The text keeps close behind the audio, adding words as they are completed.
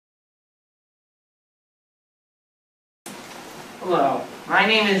Hello, my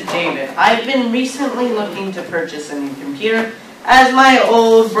name is David. I've been recently looking to purchase a new computer as my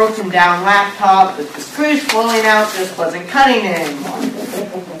old broken down laptop with the screws flowing out just wasn't cutting it anymore.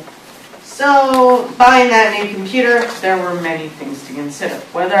 So, buying that new computer, there were many things to consider,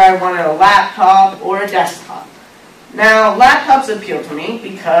 whether I wanted a laptop or a desktop. Now, laptops appeal to me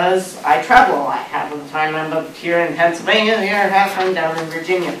because I travel a lot. Half of the time I'm up here in Pennsylvania, the other half I'm down in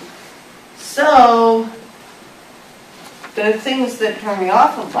Virginia. So, the things that turn me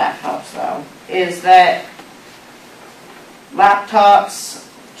off of laptops, though, is that laptops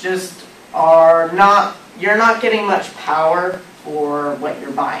just are not, you're not getting much power for what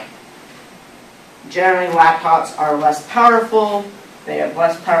you're buying. Generally, laptops are less powerful, they have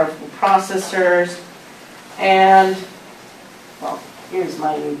less powerful processors, and, well, here's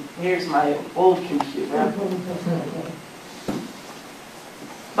my old computer.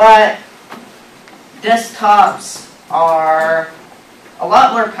 But desktops are a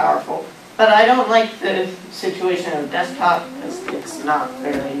lot more powerful, but I don't like the situation of desktop because it's not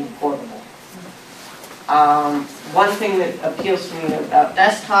very portable. One thing that appeals to me about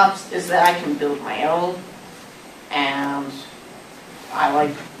desktops is that I can build my own, and I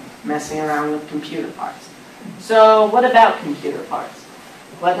like messing around with computer parts. So what about computer parts?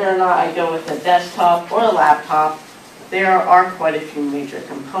 Whether or not I go with a desktop or a laptop, there are quite a few major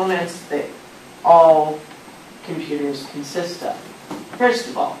components that all computers consist of. First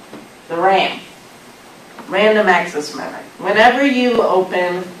of all, the RAM, random access memory. Whenever you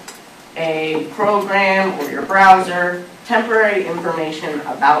open a program or your browser, temporary information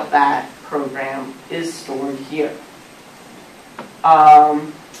about that program is stored here.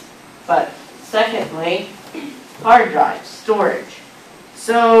 But secondly, hard drive storage.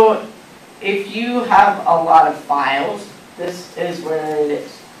 So if you have a lot of files, this is where it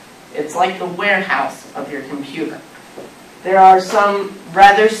is. It's like the warehouse of your computer. There are some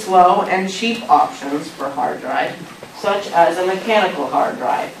rather slow and cheap options for hard drive, such as a mechanical hard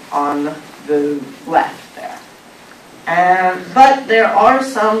drive on the left there. But there are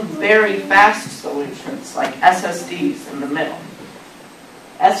some very fast solutions, like SSDs in the middle.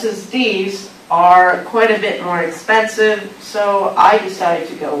 SSDs are quite a bit more expensive, so I decided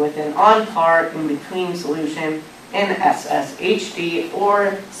to go with an on-par in-between solution, an SSHD,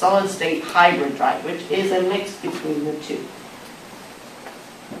 or solid-state hybrid drive, which is a mix between the two.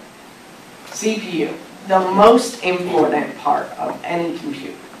 CPU, the most important part of any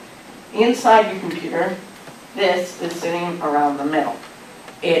computer. Inside your computer, this is sitting around the middle.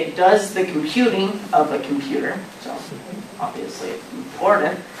 It does the computing of a computer, so obviously it's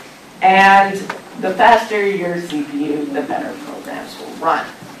important, and the faster your CPU, the better programs will run.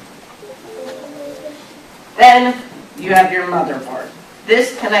 Then you have your motherboard.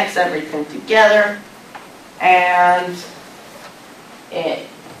 This connects everything together, and it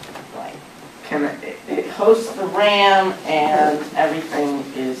hosts the RAM, and everything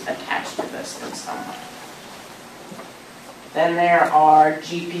is attached to this in some way. Then there are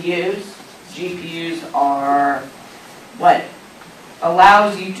GPUs. GPUs are what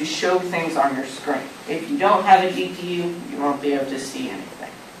allows you to show things on your screen. If you don't have a GPU, you won't be able to see anything.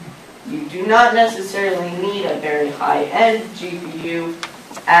 You do not necessarily need a very high-end GPU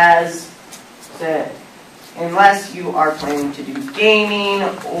unless you are planning to do gaming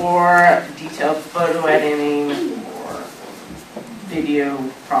or detailed photo editing or video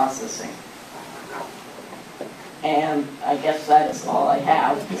processing. And I guess that's all I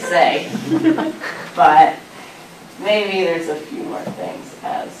have to say. But maybe there's a few more things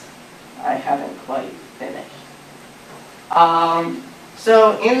as I haven't quite finished.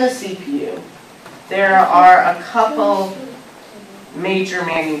 So in the CPU, there are a couple major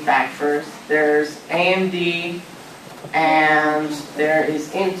manufacturers. There's AMD and there is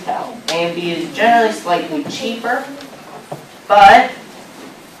Intel. AMD is generally slightly cheaper, but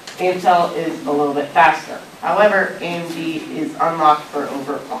Intel is a little bit faster. However, AMD is unlocked for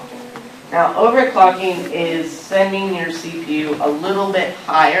overclocking. Now, overclocking is sending your CPU a little bit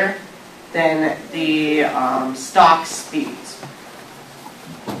higher than the stock speeds.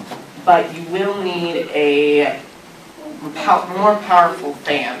 But you will need a more powerful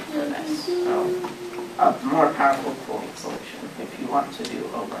fan for this, so a more powerful cooling solution if you want to do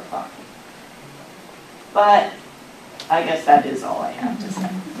overclocking. But I guess that is all I have to say.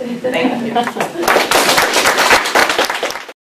 Thank you.